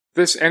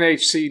This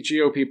NHC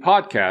GOP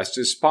podcast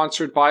is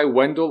sponsored by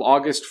Wendell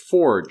August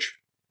Forge.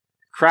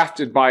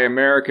 Crafted by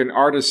American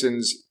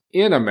artisans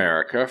in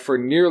America for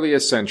nearly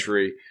a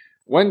century,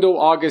 Wendell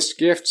August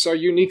gifts are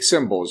unique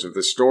symbols of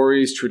the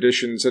stories,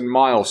 traditions, and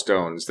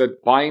milestones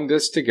that bind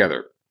us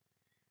together.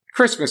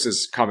 Christmas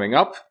is coming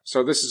up,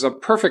 so this is a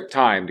perfect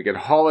time to get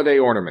holiday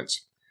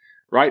ornaments.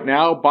 Right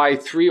now, buy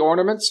 3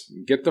 ornaments,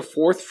 get the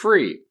 4th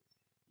free.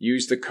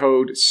 Use the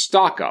code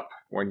STOCKUP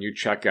when you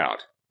check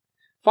out.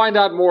 Find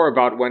out more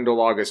about Wendell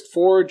August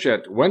Forge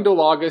at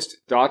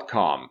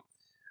wendellaugust.com.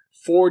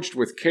 Forged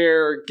with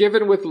care,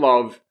 given with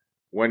love,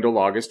 Wendell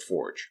August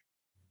Forge.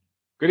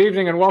 Good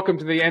evening and welcome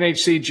to the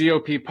NHC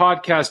GOP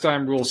podcast.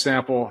 I'm Rule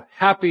Sample,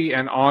 happy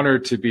and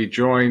honored to be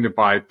joined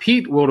by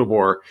Pete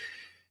Wildeboer,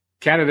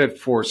 candidate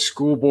for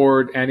school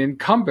board and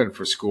incumbent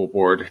for school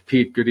board.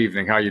 Pete, good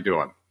evening. How you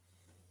doing?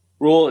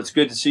 Rule, it's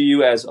good to see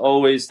you as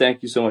always.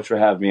 Thank you so much for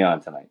having me on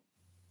tonight.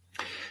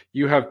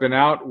 You have been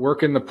out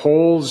working the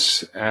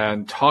polls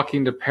and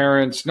talking to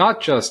parents, not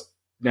just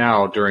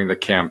now during the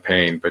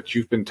campaign, but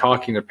you've been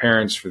talking to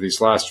parents for these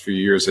last few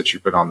years that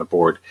you've been on the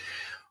board.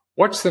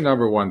 What's the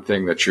number one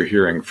thing that you're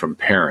hearing from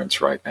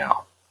parents right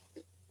now?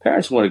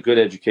 Parents want a good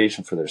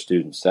education for their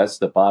students. That's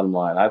the bottom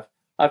line.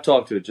 I've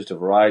talked to just a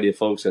variety of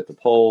folks at the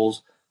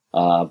polls.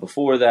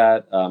 Before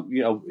that,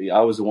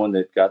 I was the one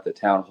that got the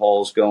town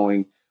halls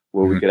going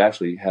where we could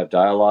actually have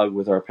dialogue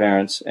with our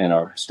parents and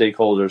our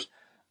stakeholders.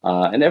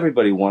 And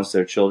everybody wants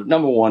their children,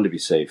 number one, to be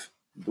safe,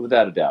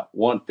 without a doubt.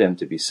 Want them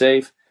to be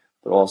safe,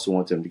 but also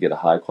want them to get a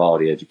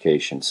high-quality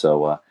education.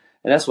 So, and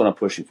that's what I'm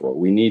pushing for.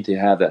 We need to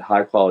have that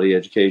high-quality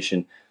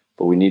education,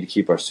 but we need to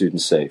keep our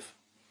students safe,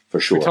 for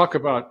sure. We talk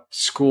about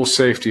school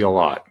safety a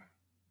lot,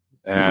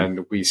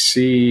 and we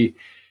see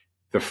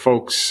the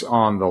folks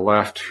on the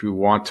left who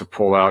want to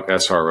pull out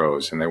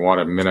SROs, and they want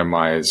to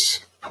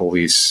minimize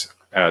police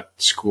at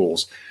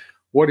schools.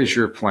 What is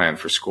your plan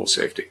for school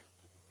safety?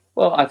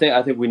 Well, I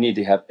think we need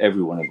to have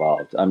everyone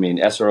involved. I mean,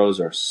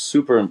 SROs are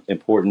super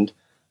important.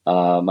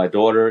 My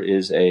daughter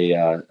is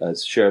a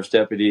sheriff's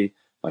deputy.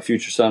 My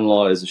future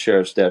son-in-law is a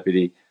sheriff's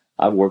deputy.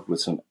 I've worked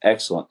with some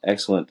excellent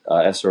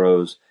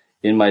SROs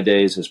in my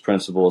days as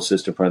principal,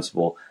 assistant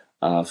principal.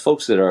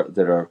 Folks that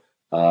are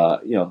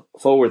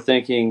forward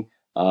thinking,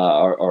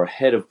 are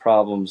ahead of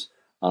problems,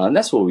 and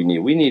that's what we need.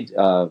 We need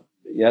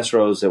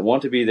SROs that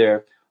want to be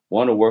there,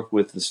 want to work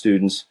with the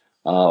students.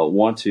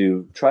 Want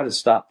to try to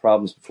stop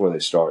problems before they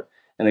start.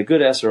 And a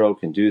good SRO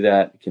can do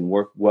that, can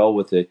work well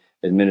with the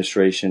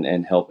administration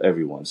and help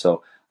everyone.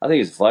 So I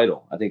think it's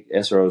vital. I think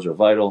SROs are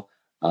vital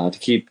to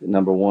keep,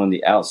 number one,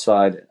 the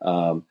outside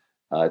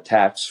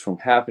attacks from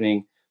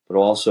happening, but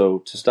also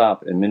to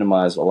stop and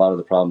minimize a lot of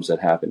the problems that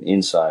happen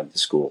inside the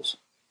schools.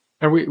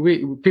 And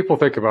we people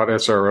think about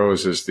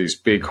SROs as these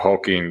big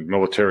hulking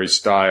military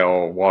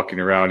style walking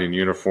around in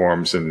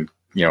uniforms and,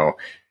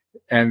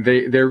 and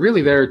they're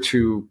really there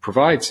to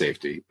provide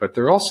safety, but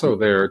they're also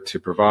there to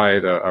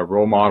provide a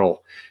role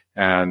model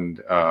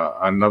and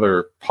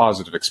another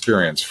positive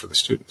experience for the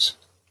students.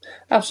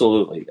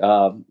 Absolutely.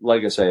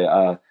 Like I say,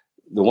 the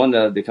one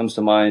that comes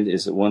to mind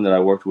is the one that I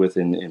worked with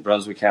in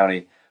Brunswick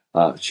County.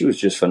 She was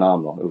just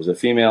phenomenal. It was a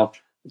female,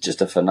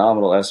 just a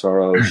phenomenal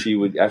SRO. She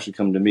would actually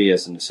come to me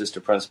as an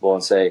assistant principal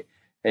and say,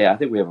 "Hey, I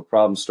think we have a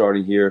problem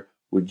starting here.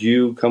 Would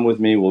you come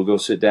with me? We'll go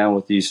sit down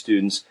with these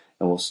students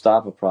and we'll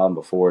stop a problem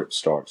before it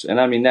starts." And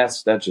I mean,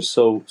 that's just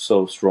so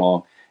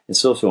strong and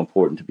so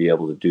important to be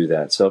able to do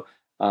that. So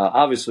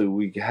obviously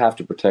we have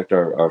to protect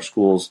our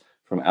schools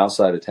from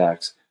outside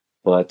attacks.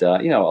 But, a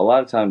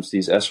lot of times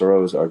these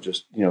SROs are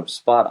just,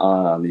 spot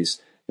on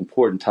these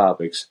important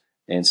topics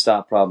and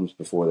stop problems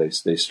before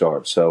they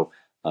start. So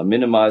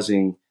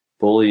minimizing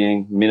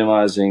bullying,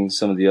 minimizing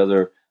some of the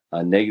other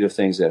negative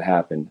things that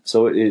happen.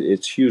 So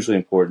it's hugely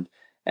important.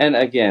 And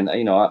again,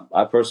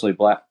 I personally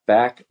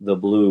back the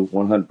blue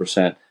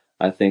 100%.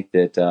 I think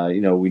that,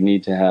 we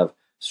need to have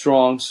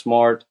strong,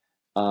 smart,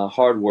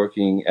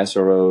 hardworking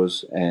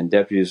SROs and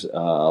deputies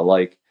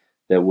alike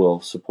that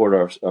will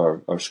support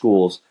our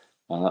schools.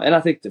 And I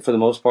think that for the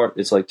most part,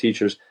 it's like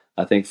teachers.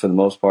 I think for the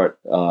most part,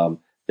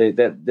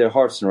 their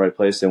heart's in the right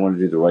place. They want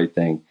to do the right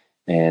thing.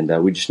 And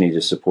we just need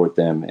to support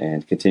them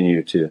and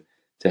continue to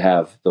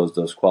have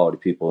those quality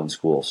people in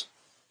schools.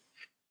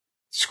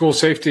 School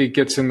safety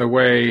gets in the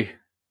way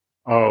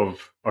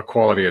of a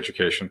quality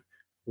education.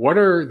 What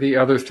are the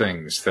other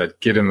things that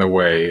get in the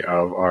way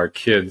of our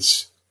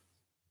kids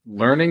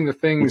learning the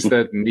things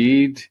that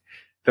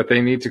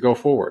they need to go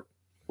forward?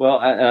 Well,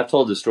 I've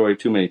told this story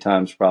too many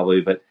times probably,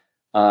 but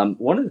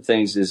one of the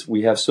things is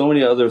we have so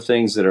many other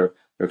things that are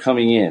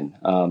coming in.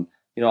 I'm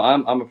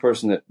a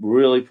person that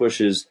really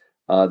pushes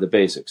the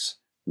basics: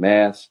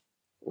 math,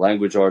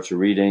 language arts or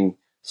reading,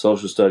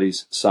 social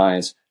studies,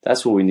 science.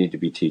 That's what we need to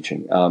be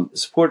teaching.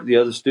 Support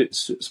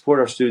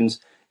our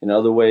students in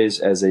other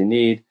ways as they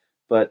need.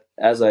 But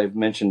as I've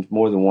mentioned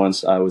more than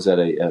once, I was at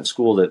a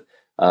school that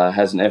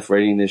has an F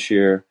rating this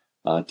year,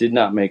 did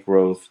not make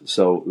growth,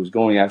 so it was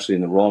going actually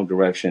in the wrong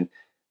direction.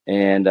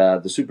 And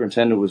the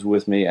superintendent was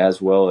with me,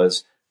 as well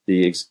as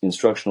the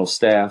instructional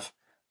staff.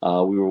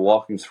 we were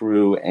walking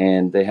through,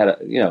 and they had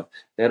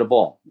a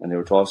ball, and they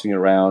were tossing it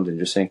around and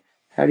just saying,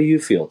 "How do you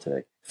feel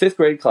today?" Fifth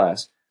grade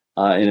class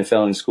in a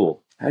failing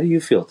school. How do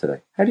you feel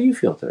today? How do you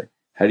feel today?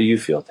 How do you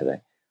feel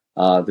today?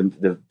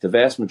 The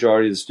vast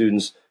majority of the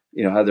students,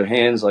 had their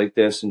hands like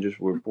this and just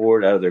were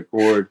bored out of their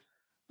gourd.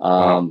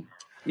 Wow.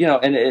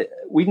 And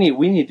we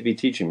need to be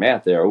teaching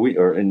math there,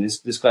 or in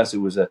this class, it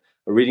was a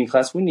reading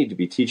class. We need to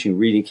be teaching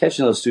reading,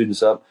 catching those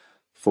students up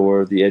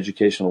for the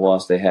educational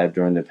loss they had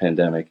during the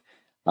pandemic.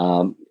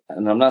 And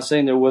I'm not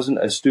saying there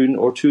wasn't a student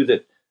or two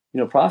that,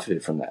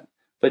 profited from that.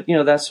 But,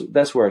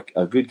 that's where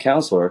a good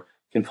counselor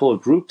can pull a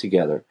group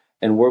together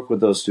and work with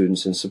those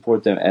students and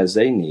support them as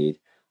they need.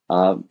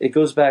 It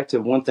goes back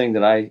to one thing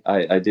that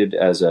I did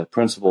as a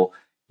principal.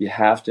 You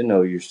have to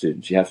know your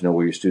students. You have to know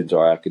where your students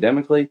are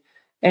academically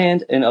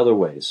and in other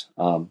ways.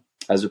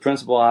 As a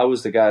principal, I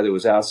was the guy that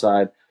was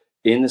outside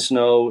in the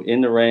snow,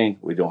 in the rain.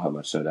 We don't have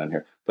much snow down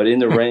here, but in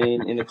the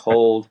rain, in the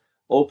cold,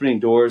 opening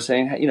doors,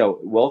 saying,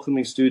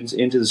 welcoming students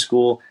into the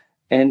school.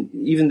 And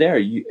even there,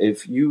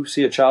 if you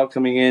see a child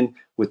coming in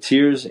with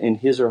tears in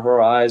his or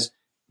her eyes,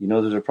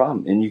 there's a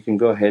problem, and you can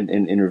go ahead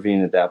and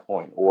intervene at that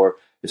point. Or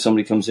if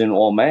somebody comes in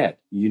all mad,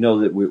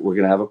 that we're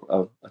going to have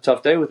a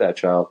tough day with that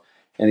child.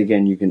 And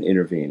again, you can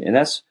intervene. And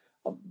that's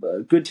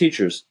good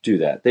teachers do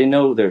that. They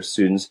know their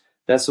students.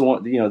 That's the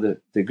one,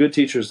 the good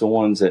teachers, the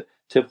ones that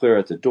typically are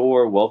at the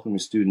door, welcoming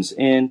students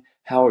in.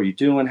 How are you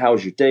doing? How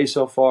was your day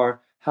so far?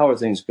 How are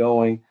things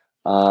going?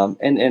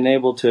 And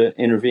able to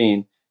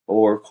intervene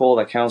or call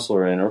that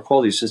counselor in or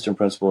call the assistant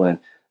principal in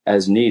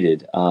as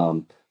needed.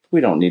 We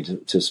don't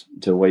need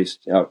to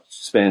waste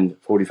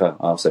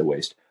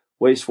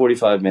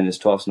 45 minutes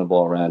tossing the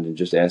ball around and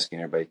just asking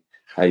everybody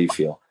how you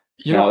feel.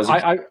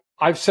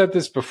 I've said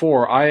this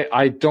before.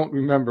 I don't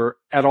remember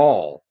at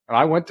all.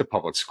 I went to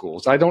public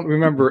schools. I don't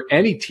remember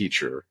any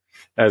teacher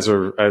as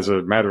a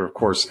matter of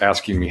course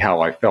asking me how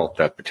I felt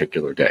that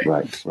particular day.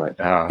 Right.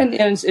 And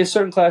in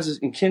certain classes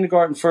in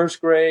kindergarten, first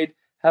grade,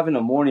 having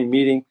a morning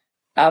meeting,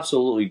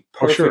 absolutely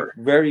perfect, sure.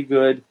 Very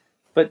good.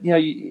 But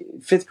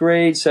fifth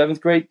grade,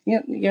 seventh grade,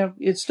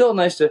 it's still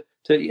nice to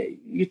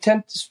you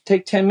tend to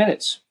take 10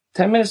 minutes.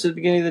 10 minutes at the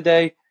beginning of the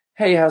day.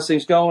 Hey, how's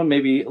things going?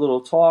 Maybe a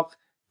little talk,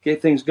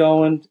 get things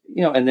going,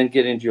 and then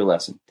get into your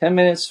lesson. 10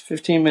 minutes,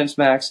 15 minutes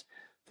max,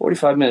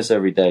 45 minutes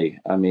every day.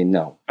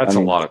 No. That's a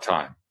lot of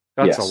time.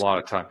 That's yes. a lot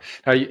of time.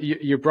 Now,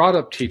 you brought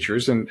up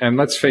teachers, and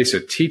let's face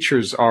it,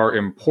 teachers are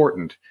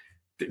important.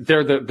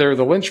 They're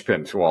the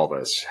linchpin to all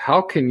this.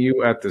 How can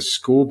you at the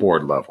school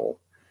board level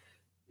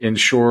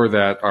ensure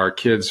that our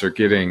kids are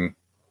getting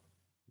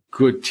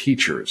good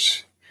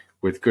teachers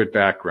with good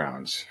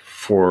backgrounds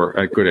for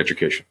a good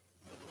education?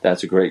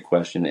 That's a great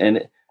question.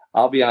 And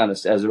I'll be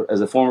honest, as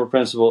a former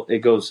principal, it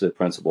goes to the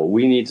principal.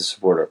 We need to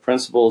support our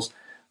principals.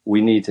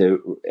 We need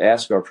to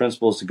ask our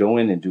principals to go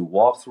in and do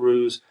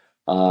walkthroughs.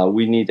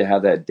 We need to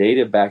have that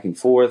data back and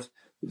forth.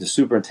 The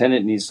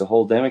superintendent needs to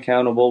hold them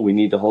accountable. We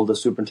need to hold the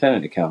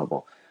superintendent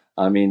accountable.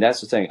 That's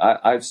the thing.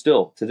 I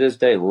still, to this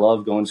day,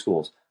 love going to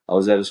schools. I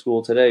was at a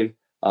school today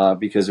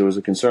because there was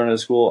a concern at the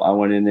school. I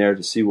went in there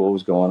to see what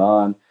was going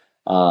on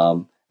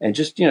and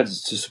just, to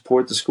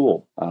support the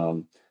school.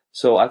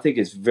 So I think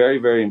it's very,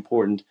 very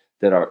important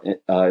that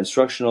our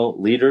instructional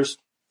leaders,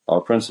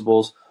 our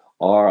principals,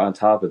 are on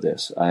top of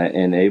this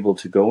and able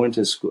to go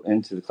into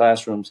the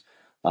classrooms.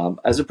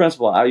 As a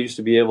principal, I used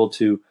to be able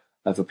to,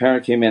 if a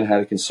parent came in and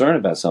had a concern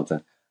about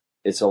something,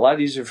 it's a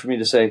lot easier for me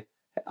to say,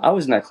 I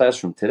was in that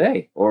classroom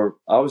today, or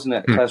I was in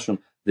that classroom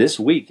this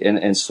week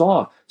and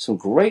saw some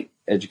great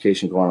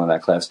education going on in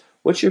that class.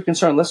 What's your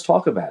concern? Let's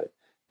talk about it.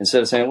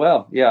 Instead of saying,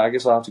 well, yeah, I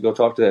guess I'll have to go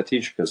talk to that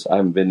teacher because I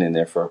haven't been in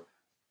there for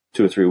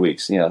 2 or 3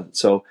 weeks.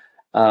 So,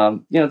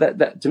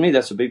 that to me,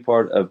 that's a big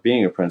part of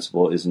being a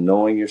principal is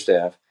knowing your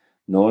staff,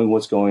 knowing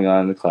what's going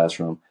on in the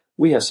classroom.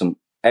 We have some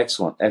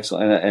excellent,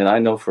 and I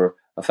know for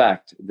a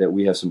fact that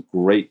we have some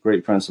great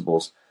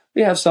principals.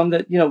 We have some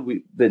that,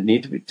 that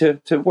need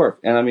to work.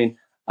 And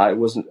I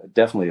wasn't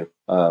definitely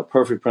a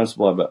perfect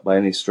principal by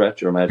any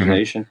stretch or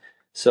imagination. Mm-hmm.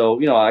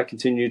 So, I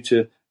continue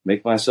to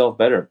make myself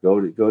better, go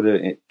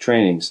to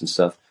trainings and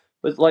stuff.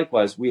 But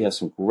likewise, we have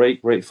some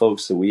great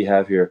folks that we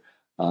have here.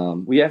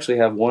 We actually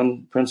have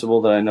one principal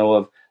that I know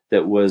of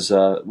that was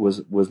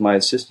my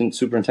assistant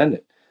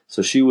superintendent.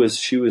 So she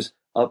was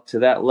up to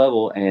that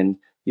level, and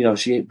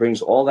she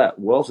brings all that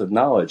wealth of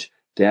knowledge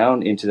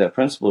down into that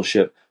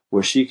principalship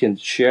where she can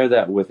share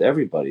that with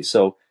everybody.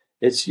 So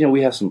it's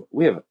we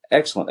have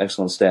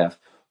excellent staff.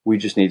 We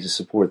just need to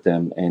support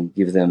them and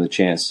give them the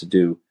chance to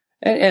do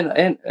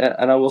and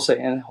I will say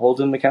and hold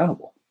them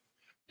accountable.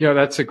 Yeah,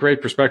 that's a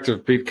great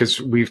perspective because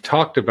we've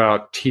talked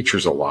about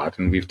teachers a lot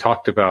and we've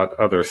talked about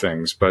other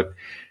things, but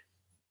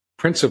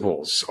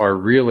principals are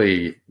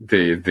really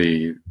they're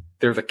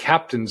the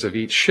captains of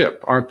each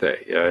ship, aren't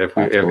they?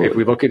 If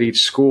we look at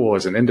each school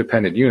as an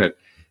independent unit,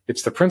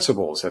 it's the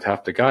principals that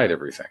have to guide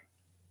everything.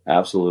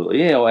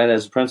 Absolutely. And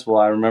as a principal,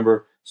 I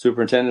remember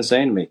superintendent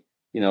saying to me,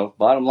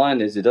 bottom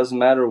line is it doesn't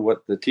matter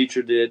what the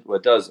teacher did. Well,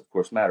 it does, of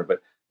course, matter,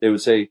 but they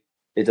would say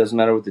it doesn't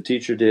matter what the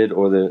teacher did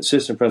or the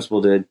assistant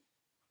principal did.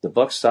 the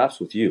buck stops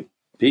with you,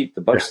 Pete.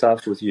 The buck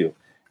stops with you.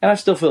 And I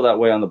still feel that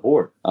way on the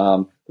board.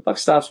 The buck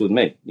stops with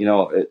me.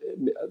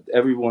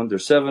 Everyone,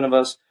 there's 7 of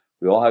us.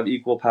 We all have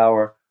equal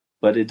power,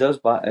 but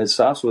it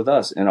stops with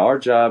us. And our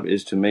job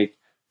is to make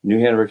New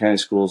Hanover County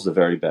Schools the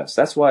very best.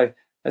 That's why,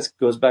 that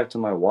goes back to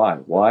my why.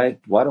 Why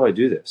do I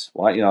do this?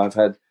 Why, I've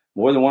had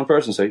more than one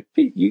person say,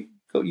 Pete, you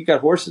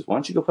got horses. Why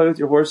don't you go play with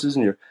your horses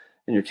and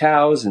your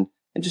cows and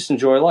just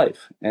enjoy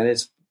life? And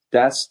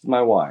that's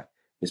my why.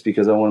 It's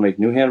because I want to make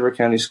New Hanover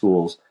County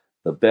Schools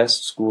the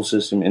best school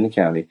system in the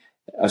county,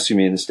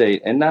 in the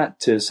state, and not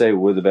to say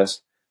we're the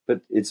best, but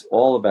it's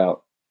all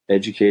about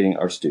educating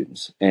our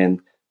students.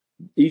 And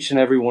each and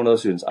every one of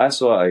those students, I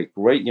saw a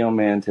great young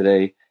man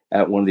today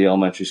at one of the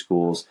elementary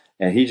schools,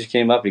 and he just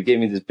came up and gave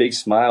me this big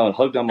smile and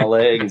hugged on my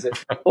leg and said,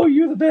 "Oh,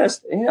 you're the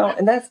best."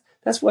 And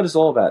that's what it's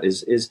all about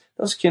is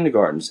those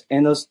kindergartens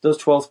and those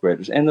 12th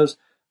graders and those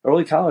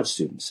early college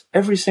students.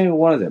 Every single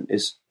one of them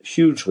is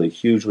hugely,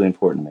 hugely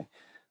important to me.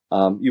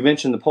 You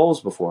mentioned the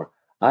polls before.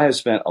 I have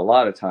spent a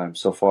lot of time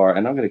so far,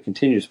 and I'm going to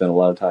continue to spend a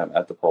lot of time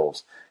at the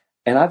polls.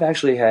 And I've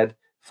actually had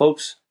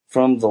folks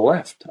from the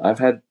left. I've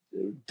had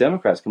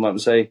Democrats come up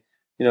and say,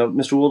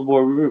 Mr.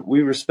 Wildeboer,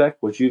 we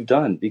respect what you've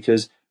done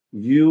because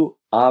you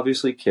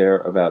obviously care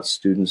about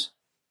students,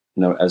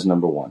 as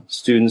number one,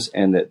 students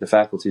and the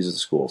faculties of the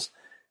schools.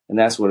 And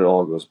that's what it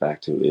all goes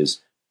back to,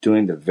 is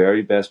doing the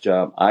very best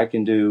job I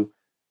can do,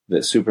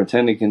 the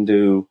superintendent can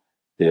do,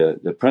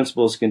 the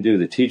principals can do,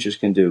 the teachers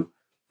can do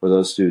for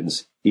those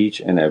students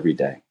each and every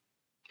day.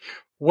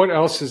 What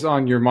else is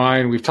on your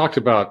mind? We've talked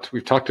about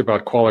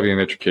quality in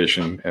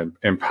education and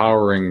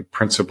empowering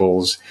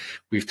principals.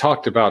 We've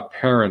talked about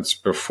parents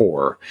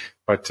before,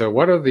 but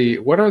what are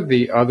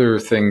the other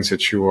things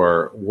that you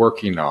are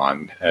working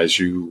on as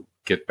you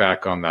get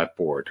back on that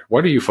board?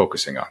 What are you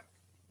focusing on?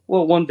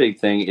 Well, one big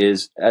thing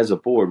is, as a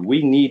board,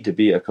 we need to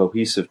be a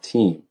cohesive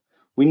team.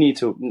 We need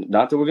to,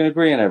 not that we're going to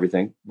agree on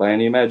everything by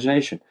any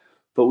imagination,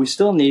 but we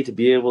still need to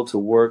be able to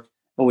work,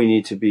 and we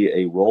need to be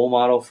a role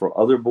model for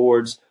other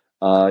boards,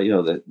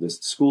 the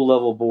school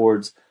level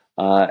boards,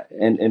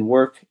 and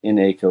work in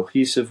a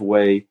cohesive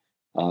way.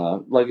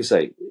 Like I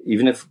say,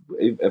 even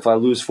if I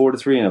lose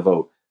 4-3 in a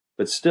vote,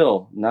 but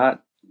still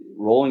not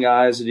rolling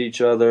eyes at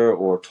each other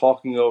or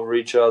talking over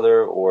each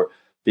other or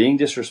being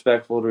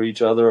disrespectful to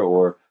each other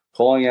or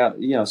calling out,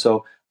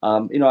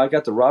 I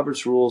got the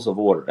Robert's Rules of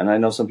Order. And I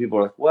know some people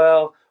are like,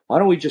 well, why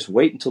don't we just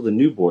wait until the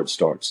new board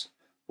starts?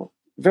 Well,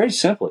 very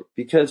simply,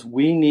 because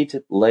we need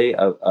to lay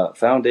a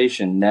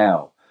foundation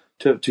now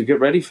to get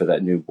ready for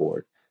that new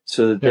board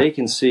so that they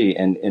can see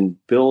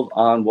and build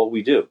on what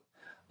we do.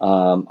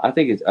 I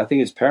think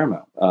it's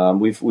paramount.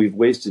 We've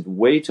wasted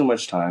way too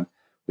much time.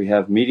 We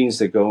have meetings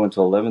that go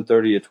until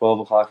 11:30 or 12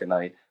 o'clock at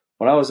night.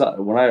 When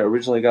I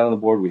originally got on the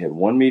board, we had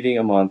one meeting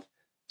a month.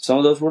 Some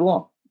of those were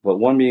long, but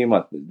one meeting a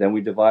month. Then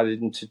we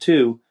divided into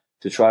 2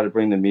 to try to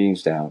bring the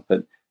meetings down.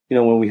 But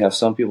when we have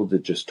some people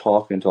that just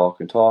talk and talk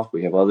and talk,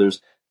 we have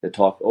others that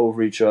talk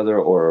over each other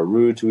or are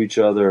rude to each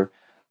other.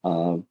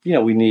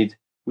 We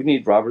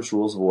need Robert's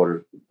Rules of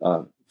Order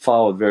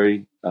followed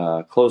very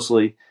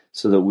closely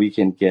so that we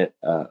can get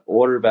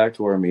order back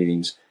to our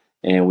meetings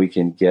and we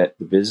can get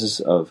the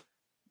business of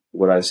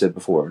what I said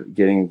before,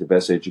 getting the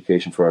best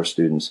education for our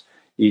students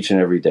each and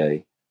every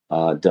day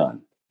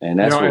done. And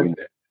that's what we need.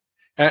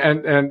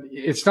 And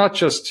it's not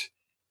just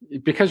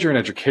because you're in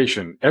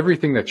education,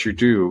 everything that you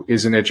do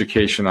is an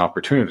education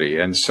opportunity.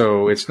 And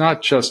so it's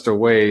not just a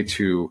way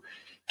to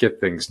get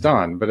things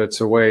done, but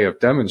it's a way of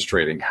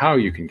demonstrating how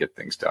you can get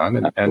things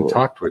done and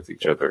talk with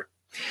each other.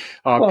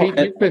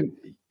 Pete,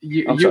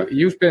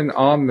 you've been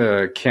on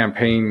the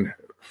campaign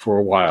for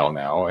a while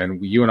now,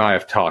 and you and I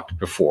have talked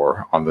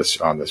before on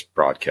this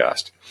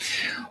broadcast.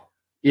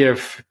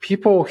 If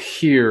people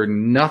hear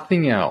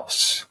nothing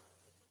else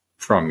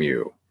from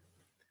you,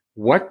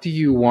 what do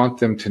you want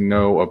them to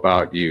know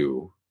about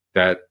you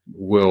that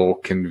will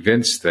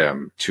convince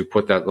them to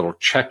put that little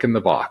check in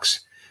the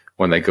box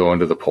when they go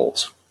into the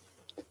polls?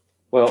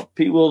 Well,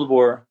 Pete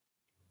Wildeboer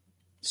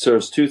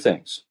serves 2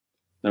 things.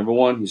 Number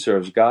 1, he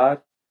serves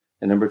God.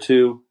 And number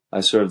 2, I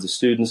serve the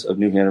students of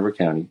New Hanover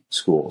County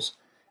Schools.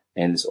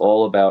 And it's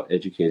all about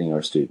educating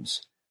our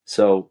students.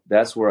 So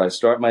that's where I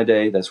start my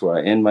day. That's where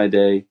I end my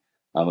day.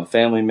 I'm a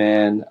family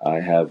man. I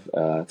have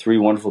 3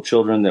 wonderful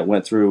children that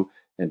went through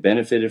and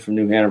benefited from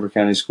New Hanover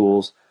County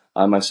Schools.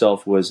 I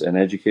myself was an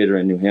educator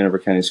in New Hanover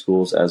County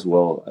Schools as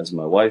well as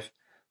my wife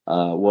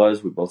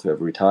was. We both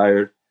have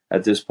retired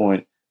at this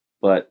point.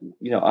 But,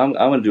 I'm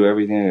going to do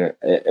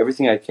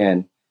everything I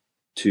can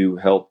to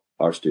help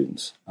our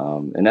students.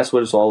 And that's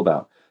what it's all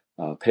about.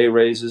 Pay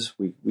raises.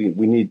 We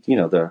need,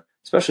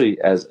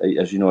 especially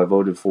as you know, I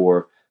voted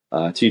for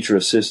teacher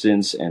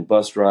assistants and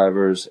bus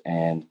drivers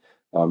and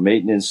our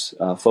maintenance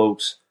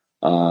folks,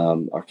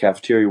 our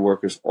cafeteria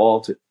workers,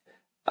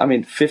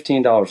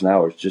 $15 an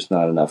hour is just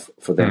not enough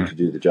for them to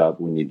do the job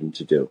we need them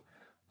to do.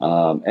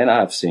 And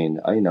I've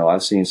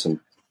seen some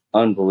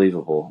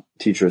unbelievable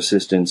teacher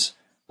assistants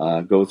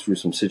go through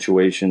some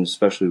situations,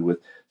 especially with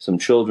some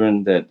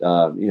children that,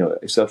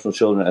 exceptional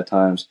children at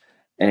times.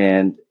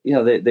 and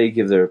they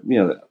give their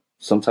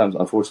sometimes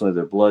unfortunately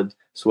their blood,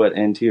 sweat,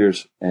 and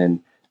tears, and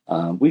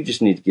we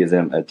just need to give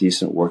them a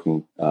decent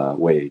working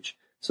wage.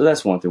 So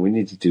that's one thing. We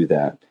need to do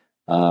that.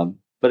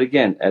 But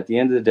again, at the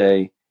end of the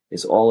day,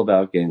 it's all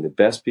about getting the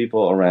best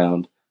people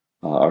around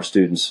our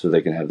students so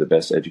they can have the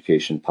best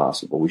education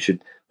possible. We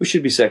should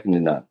be second to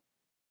none.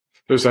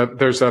 There's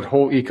that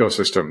whole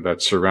ecosystem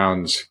that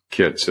surrounds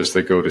kids as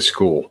they go to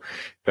school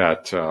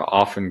that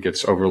often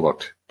gets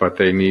overlooked, but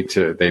they need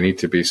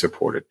to be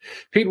supported.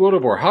 Pete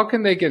Wildeboer, how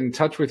can they get in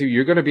touch with you?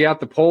 You're going to be at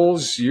the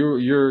polls.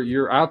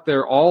 You're out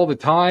there all the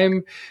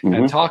time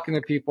and talking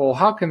to people.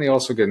 How can they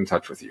also get in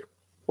touch with you?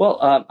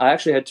 Well, I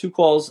actually had 2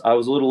 calls. I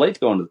was a little late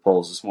going to the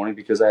polls this morning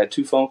because I had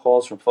 2 phone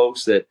calls from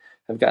folks that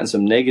have gotten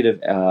some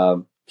negative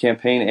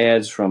campaign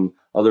ads from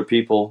other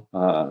people.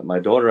 My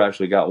daughter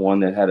actually got one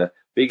that had a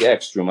big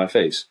X through my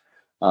face.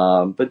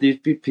 But these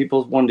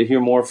people wanted to hear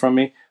more from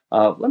me.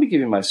 Let me give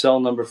you my cell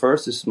number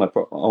first. This is my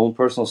own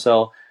personal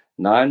cell,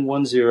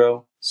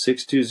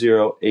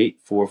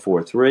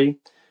 910-620-8443.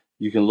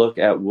 You can look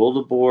at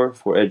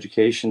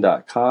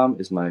wildeboerforeducation.com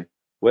is my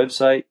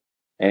website.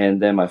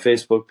 And then my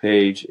Facebook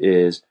page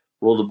is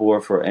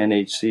Wildeboer for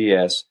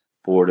NHCS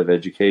Board of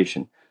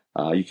Education.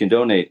 You can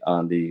donate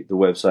on the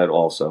website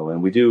also.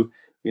 And we do,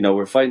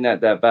 we're fighting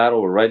that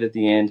battle. We're right at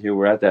the end here.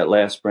 We're at that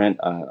last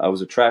sprint. I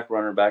was a track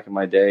runner back in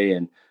my day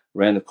and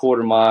ran the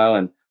quarter mile.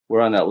 And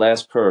we're on that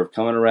last curve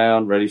coming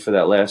around, ready for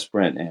that last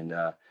sprint. And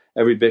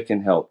every bit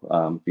can help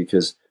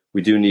because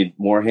we do need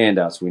more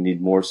handouts. We need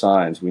more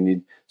signs. We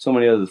need so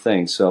many other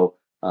things. So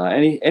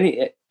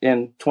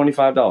and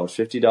 $25,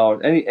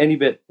 $50, any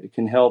bit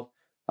can help.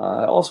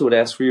 I also would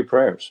ask for your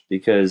prayers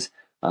because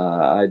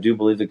I do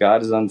believe that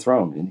God is on the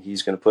throne and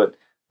He's going to put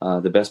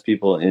the best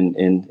people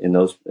in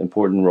those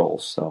important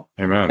roles. So,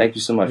 amen. Thank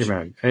you so much.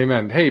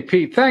 Amen. Hey,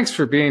 Pete, thanks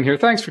for being here.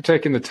 Thanks for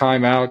taking the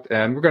time out,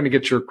 and we're going to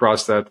get you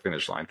across that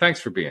finish line.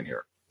 Thanks for being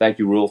here. Thank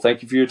you, Rule.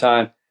 Thank you for your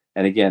time.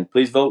 And again,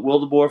 please vote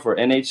Wildeboer for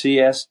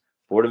NHCS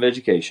Board of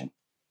Education.